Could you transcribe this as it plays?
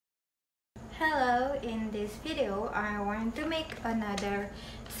Hello, in this video I want to make another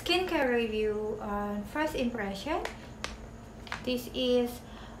skincare review on first impression. This is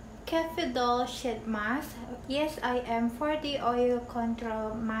Cathy sheet mask. Yes, I am for the oil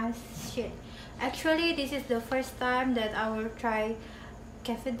control mask sheet. Actually, this is the first time that I will try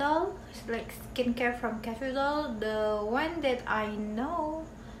Cathy, like skincare from Cathy. The one that I know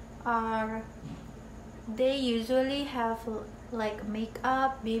are they usually have like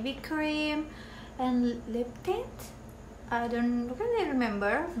makeup, BB cream, and lip tint. I don't really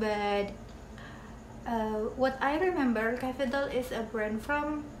remember, but what I remember, Cathy is a brand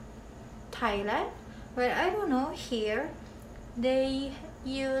from Thailand, but I don't know, here they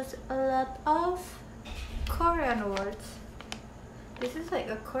use a lot of Korean words. This is like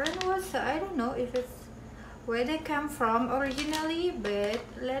a Korean word, so I don't know if it's where they come from originally, but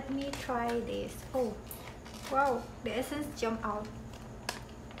let me try this. Oh wow, the essence jumped out.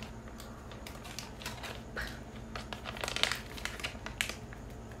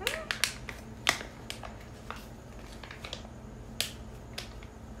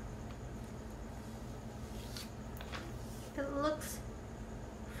 It looks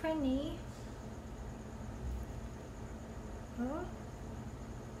funny. Oh,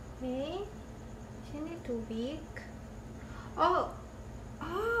 hey, isn't it too big? Oh,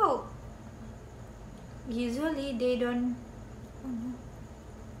 usually they don't. Oh no.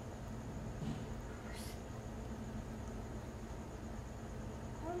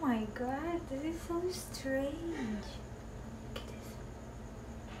 Oh my god, this is so strange. Look at this.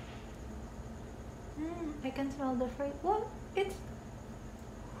 I can smell the fruit. What? It's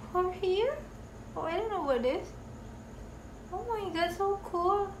from here? Oh, I don't know what it is. Oh my god, so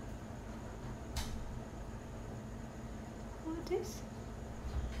cool. What is this?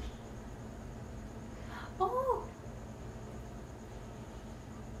 Oh!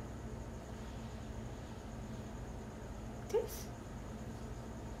 This?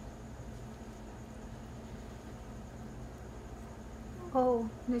 Oh,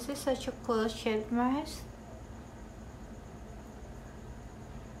 this is such a cool sheet mask.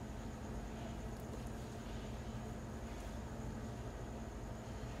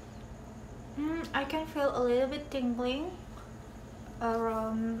 I can feel a little bit tingling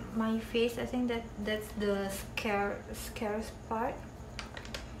around my face. I think that's the scariest part.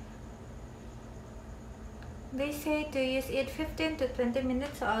 They say to use it 15 to 20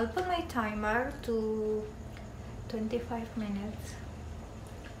 minutes, so I'll put my timer to 25 minutes.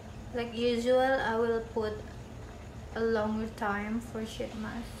 Like usual, I will put a longer time for sheet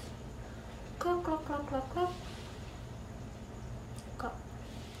mask. Clock, clock, clock, clock, clock.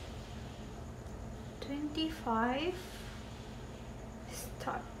 25.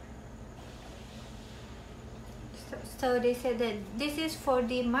 Start. So they said that this is for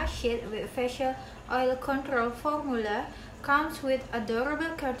the mask sheet with facial oil control formula. Comes with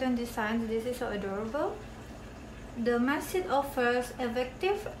adorable cartoon designs. This is so adorable. The mask sheet offers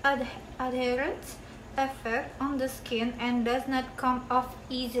effective adherence effect on the skin and does not come off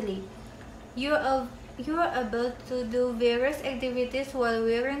easily. You are able to do various activities while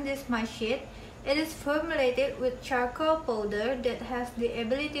wearing this mask sheet. It is formulated with charcoal powder that has the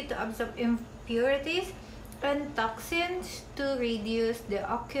ability to absorb impurities and toxins to reduce the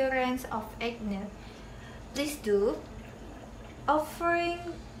occurrence of acne. Please do.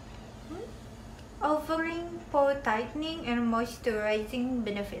 Offering pore tightening and moisturizing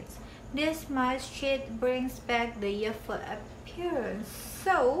benefits. This mask sheet brings back the youthful appearance.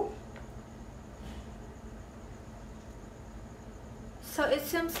 So it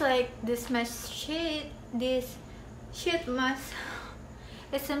seems like this sheet mask,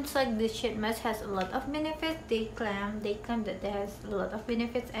 it seems like this sheet mask has a lot of benefits. They claim that it has a lot of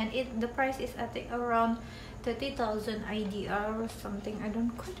benefits, and the price is I think around 30,000 IDR or something. I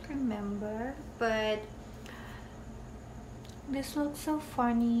don't quite remember, but this looks so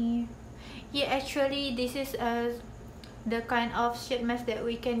funny. Yeah, actually this is the kind of sheet mask that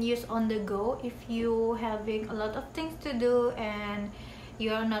we can use on the go if you having a lot of things to do and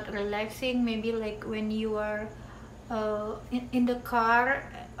you are not relaxing, maybe like when you are in the car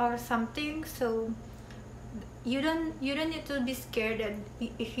or something. So you don't need to be scared that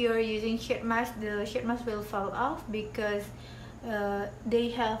if you are using sheet mask, the sheet mask will fall off, because they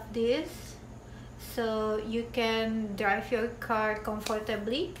have this, so you can drive your car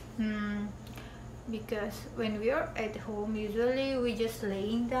comfortably. Because when we are at home, usually we just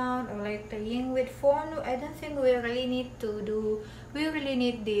laying down or like playing with phone. I don't think we really need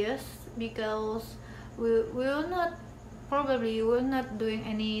this, because we will not doing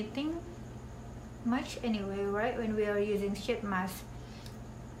anything much anyway, right, when we are using sheet mask.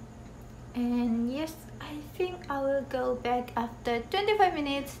 And yes, I think I will go back after 25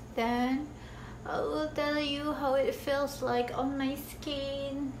 minutes, then I will tell you how it feels like on my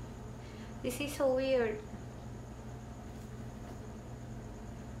skin. This is so weird.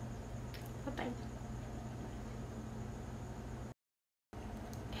 Bye bye.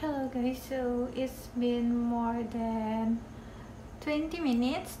 Hello guys, so it's been more than 20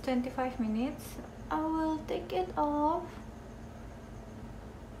 minutes, 25 minutes. I will take it off.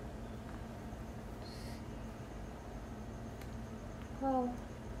 Wow.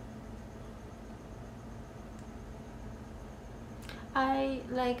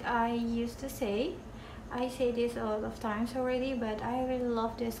 I used to say, I say this a lot of times already, but I really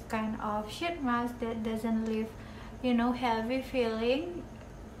love this kind of sheet mask that doesn't leave, you know, heavy feeling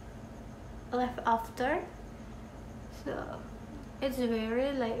left after. So it's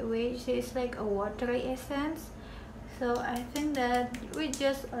very lightweight. It's like a watery essence, so I think that with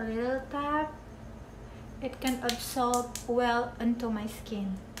just a little tap it can absorb well into my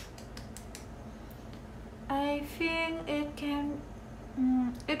skin. I think it can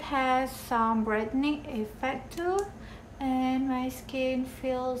it has some brightening effect too, and my skin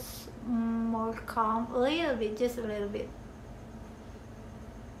feels more calm a little bit, just a little bit.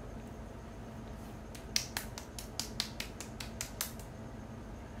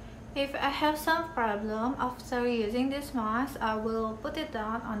 If I have some problem after using this mask, I will put it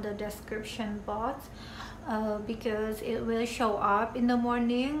down on the description box, because it will show up in the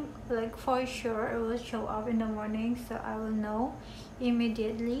morning, like for sure it will show up in the morning, so I will know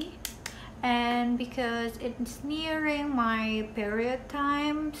immediately. And because it's nearing my period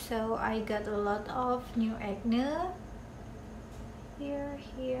time, so I got a lot of new acne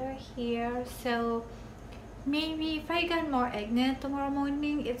here, so maybe if I get more acne tomorrow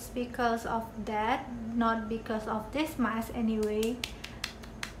morning, it's because of that, not because of this mask anyway.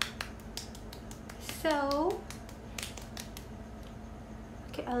 So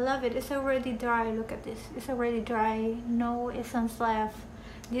okay, I love it. It's already dry. Look at this, it's already dry, no essence left.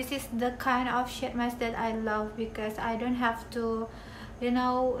 This is the kind of sheet mask that I love, because I don't have to, you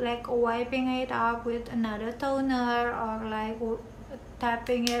know, like wiping it up with another toner, or like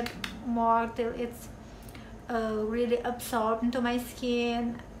tapping it more till it's really absorbed into my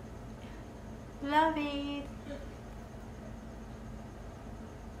skin. Love it.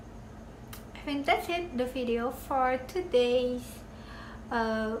 I think that's it, the video for today's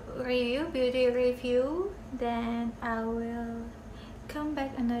beauty review. Then I will come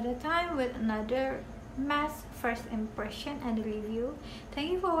back another time with another mask first impression and review.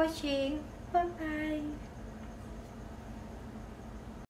 Thank you for watching. Bye bye.